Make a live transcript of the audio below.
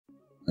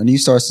A new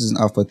Star Citizen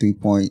Alpha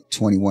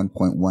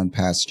 3.21.1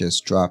 patch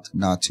just dropped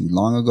not too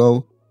long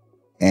ago,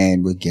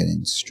 and we're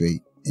getting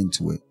straight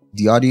into it.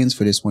 The audience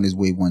for this one is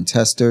Wave 1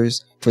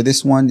 testers. For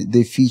this one,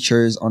 the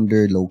features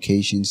under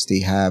locations,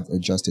 they have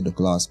adjusted the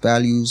gloss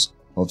values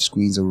of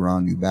screens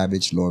around New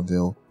Babbage,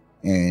 Lorville,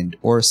 and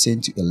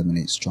Orison to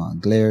eliminate strong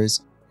glares.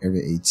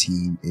 Area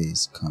 18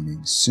 is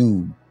coming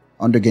soon.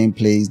 Under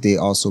gameplays, they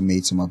also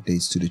made some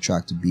updates to the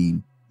Tractor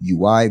Beam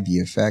UI,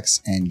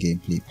 VFX, and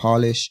gameplay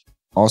polish.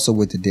 Also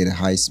with the data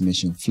heist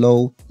mission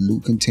flow,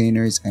 loot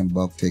containers, and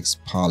bug fix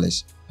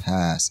polish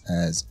pass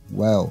as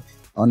well.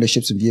 Under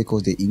ships and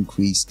vehicles, they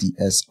increased the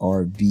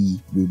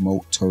SRV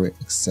remote turret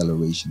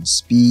acceleration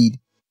speed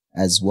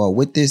as well.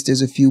 With this,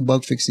 there's a few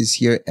bug fixes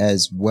here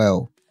as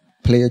well.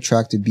 Player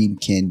Tractor Beam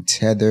can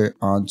tether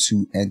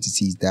onto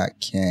entities that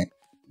can't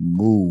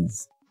move.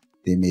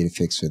 They made a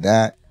fix for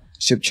that.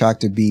 Ship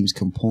Tractor Beam's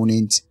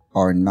components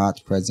are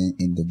not present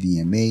in the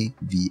VMA,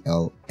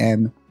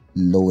 VLM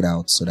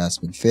loadout, so that's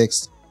been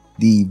fixed.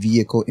 The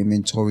vehicle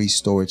inventory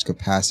storage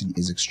capacity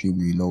is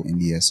extremely low in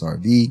the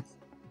SRV.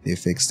 They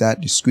fixed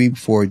that. The screen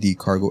for the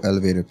cargo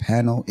elevator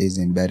panel is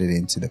embedded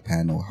into the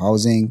panel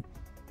housing.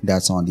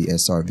 That's on the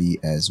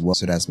SRV as well,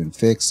 so that's been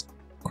fixed.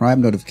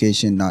 Crime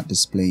notification not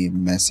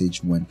displaying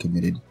message when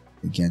committed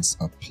against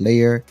a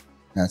player.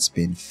 That's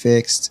been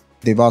fixed.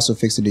 They've also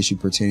fixed an issue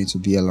pertaining to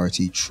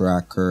VLRT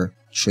tracker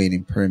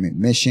training permit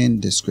mission.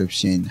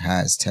 Description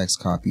has text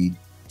copied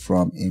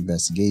from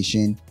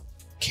investigation,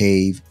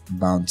 cave,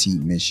 bounty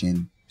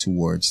mission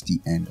towards the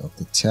end of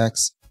the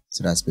text.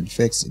 So that's been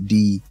fixed.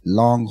 The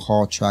long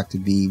haul tractor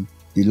beam.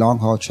 The long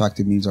haul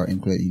tractor beams are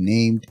incorrectly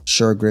named.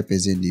 Sure grip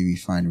is in the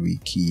refinery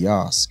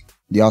kiosk.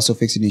 They also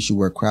fixed an issue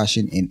where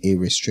crashing in a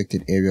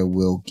restricted area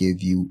will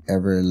give you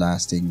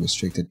everlasting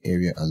restricted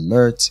area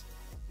alert.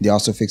 They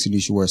also fixed an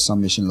issue where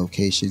some mission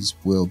locations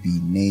will be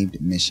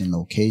named mission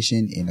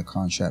location in the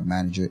contract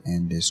manager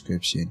and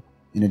description.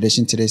 In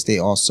addition to this, they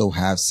also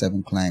have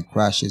 7 client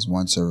crashes,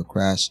 1 server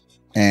crash,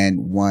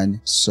 and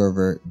 1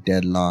 server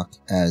deadlock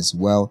as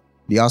well.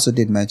 They also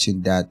did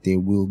mention that they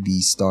will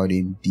be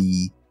starting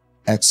the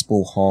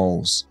expo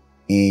halls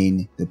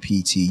in the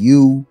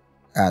PTU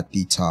at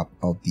the top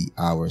of the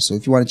hour. So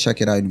if you want to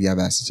check it out and if you have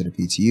access to the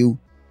PTU,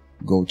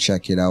 go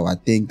check it out. I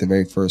think the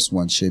very first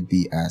one should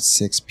be at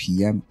 6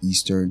 p.m.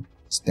 Eastern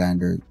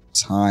Standard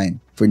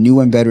Time. For new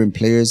and veteran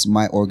players,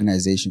 my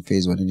organization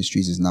Phaseone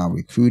Industries is now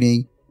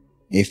recruiting.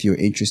 If you're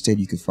interested,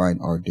 you can find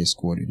our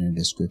Discord in the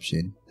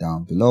description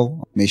down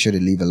below. Make sure to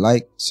leave a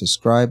like,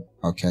 subscribe.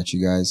 I'll catch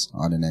you guys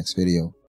on the next video.